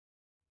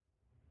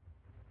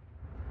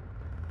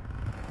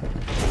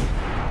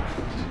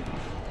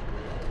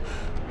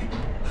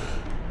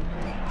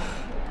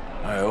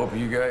hope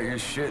you got your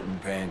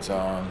shitting pants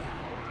on.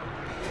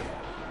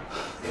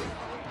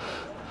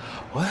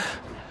 What?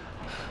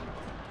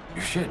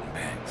 Your shitting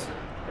pants.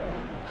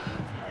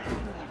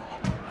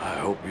 I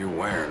hope you're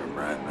wearing them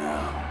right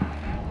now.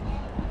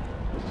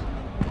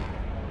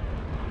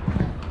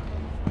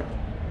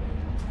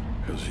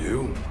 Because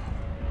you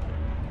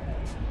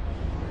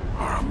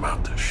are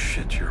about to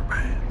shit your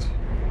pants.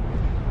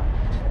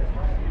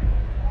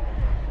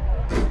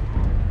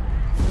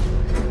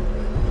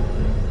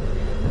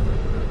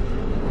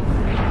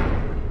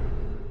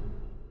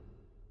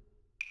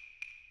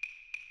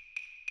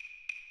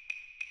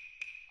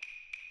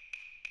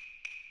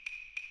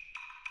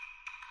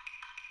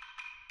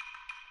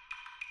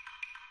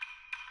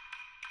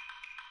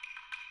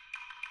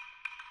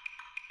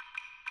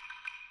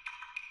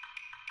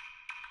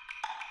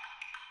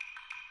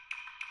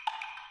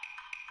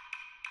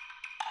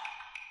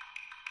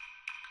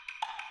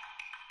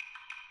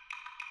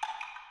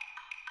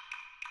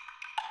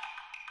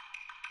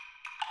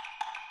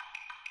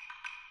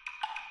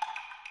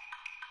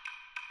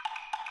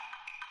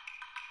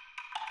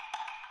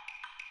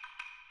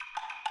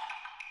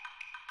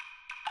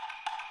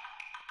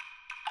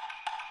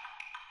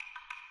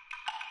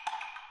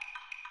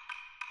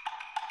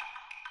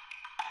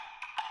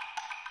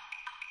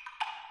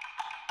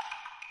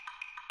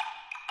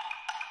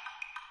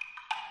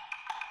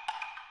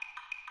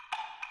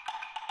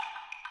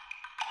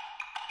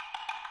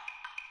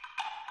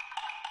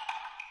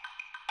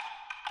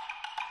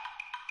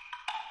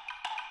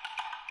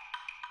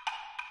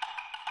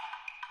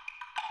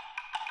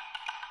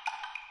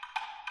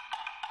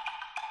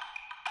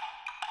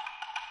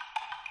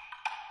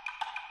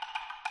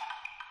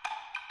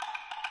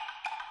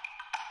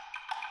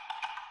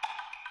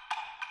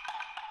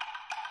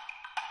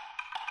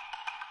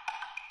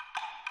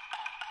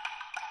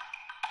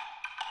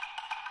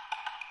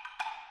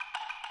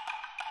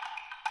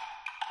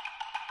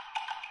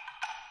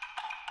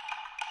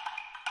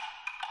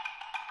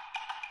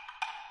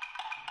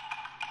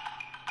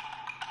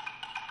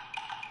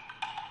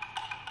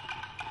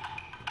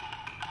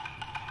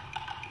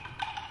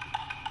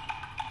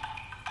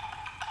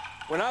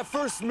 When I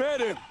first met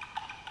him,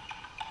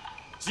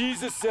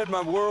 Jesus said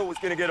my world was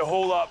gonna get a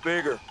whole lot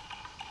bigger.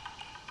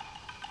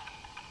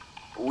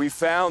 But we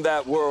found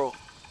that world.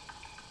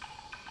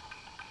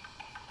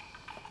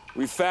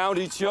 We found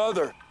each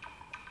other.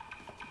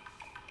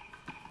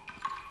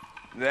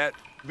 That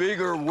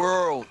bigger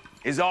world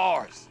is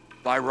ours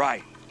by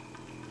right.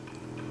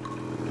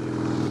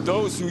 But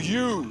those who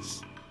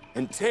use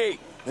and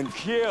take and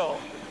kill,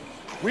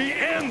 we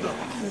end them.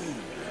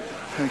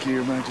 Thank you,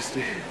 Your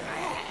Majesty.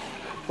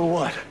 For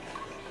what?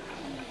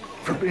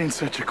 For being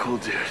such a cool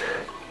dude.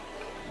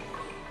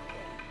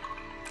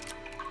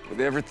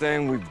 With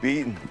everything we've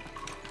beaten,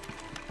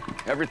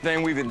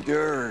 everything we've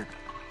endured,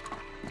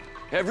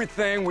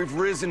 everything we've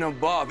risen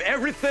above,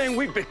 everything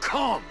we've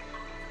become,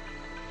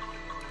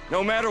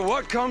 no matter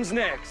what comes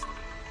next,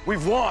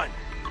 we've won.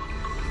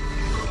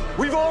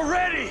 We've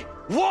already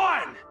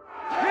won!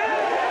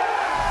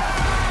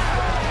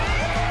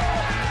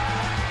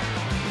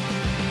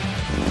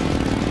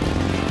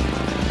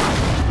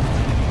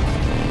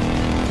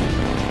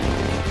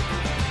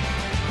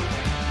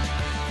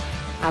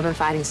 I've been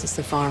fighting since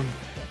the farm.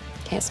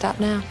 Can't stop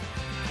now.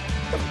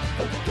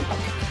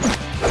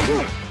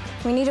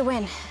 We need to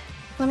win.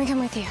 Let me come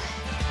with you.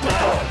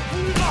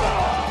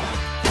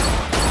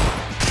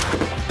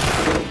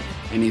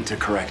 I need to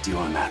correct you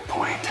on that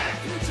point.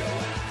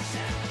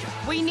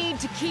 We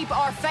need to keep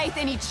our faith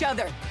in each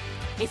other.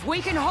 If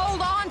we can hold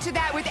on to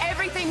that with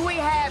everything we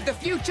have, the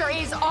future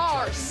is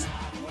ours.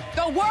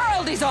 The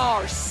world is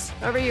ours.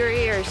 Over your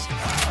ears.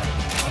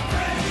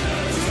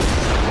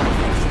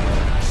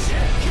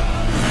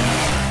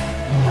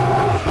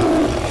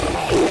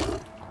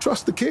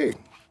 Trust the king.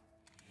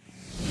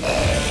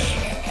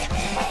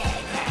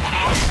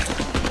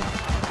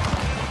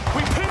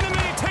 We pin them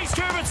in, it takes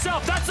care of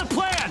itself. That's the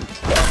plan.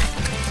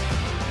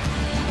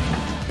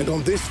 And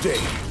on this day,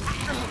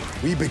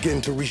 we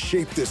begin to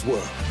reshape this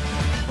world.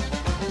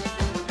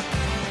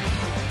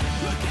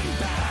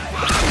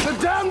 The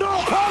damned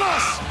are upon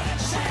us!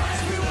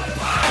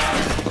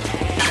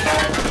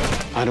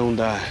 I don't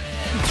die.